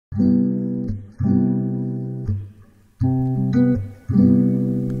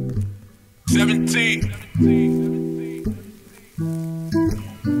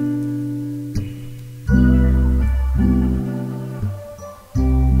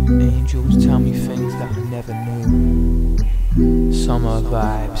Angels tell me things that I never knew. Summer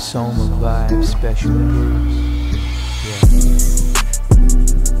vibes, special grooves. Yeah.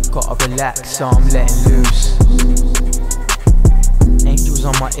 Gotta relax, so I'm letting loose. Angels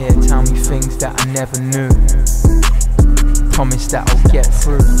on my ear tell me things that I never knew. Promise that I'll get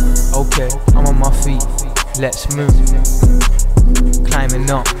through. Okay, I'm on my feet, let's move. Climbing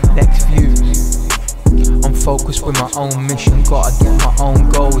up, next view. I'm focused with my own mission, gotta get my own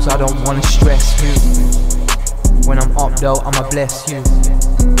goals, I don't wanna stress you. When I'm up though, I'ma bless you.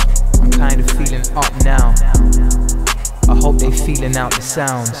 I'm kinda feeling up now. I hope they feeling out the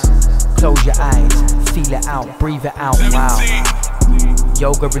sounds. Close your eyes, feel it out, breathe it out, wow.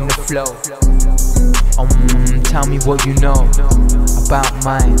 Yoga in the flow. Tell me what you know about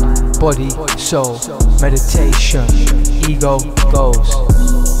mind, body, soul, meditation, ego goes.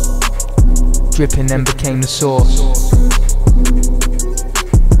 Dripping then became the source.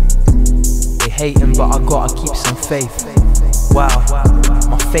 They hating but I gotta keep some faith. Wow,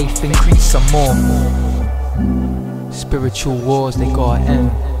 my faith increased some more. Spiritual wars they gotta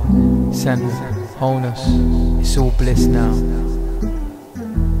end. Center, wholeness, it's all bliss now.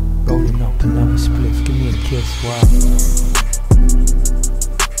 Rolling up another spliff, give me a kiss, wow.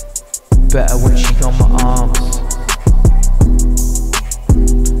 Better when she on my arms.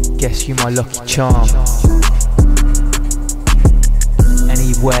 Guess you my lucky charm.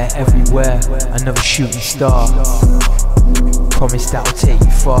 Anywhere, everywhere, another shooting star. Promise that I'll take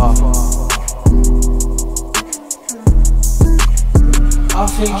you far. I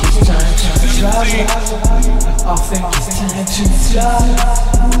think it's time to travel. I think it's time to fly.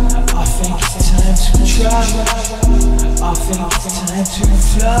 I think it's time to travel. I think it's time to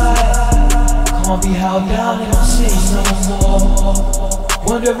fly. Can't be held down in my city no more.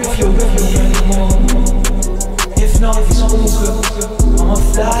 Wonder if you're with me anymore. If not, it's all good. I'ma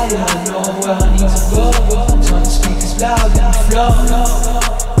fly, I know where I need to go. Turn the speakers loud and flow.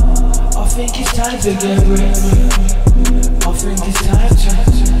 I think it's time to get real. I think it's time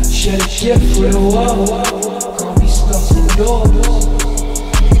to share a gift with the world. Can't be stuck indoors.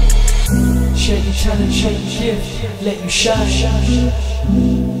 Share your challenge, share your gift, let you shine.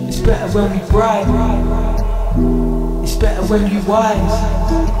 It's better when we bright. It's better when you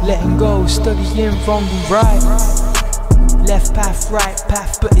wise. Letting go, studying wrong and right. Left path, right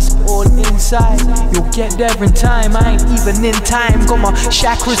path, but it's all inside. You'll get there in time, I ain't even in time. Got my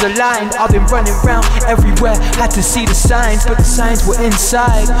chakras aligned, I've been running around everywhere. Had to see the signs, but the signs were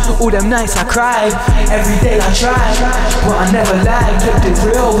inside. All them nights I cried, every day I tried, but I never lied, kept it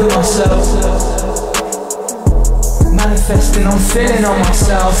real with myself. Manifesting, I'm feeling on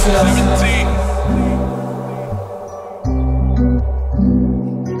myself, yeah.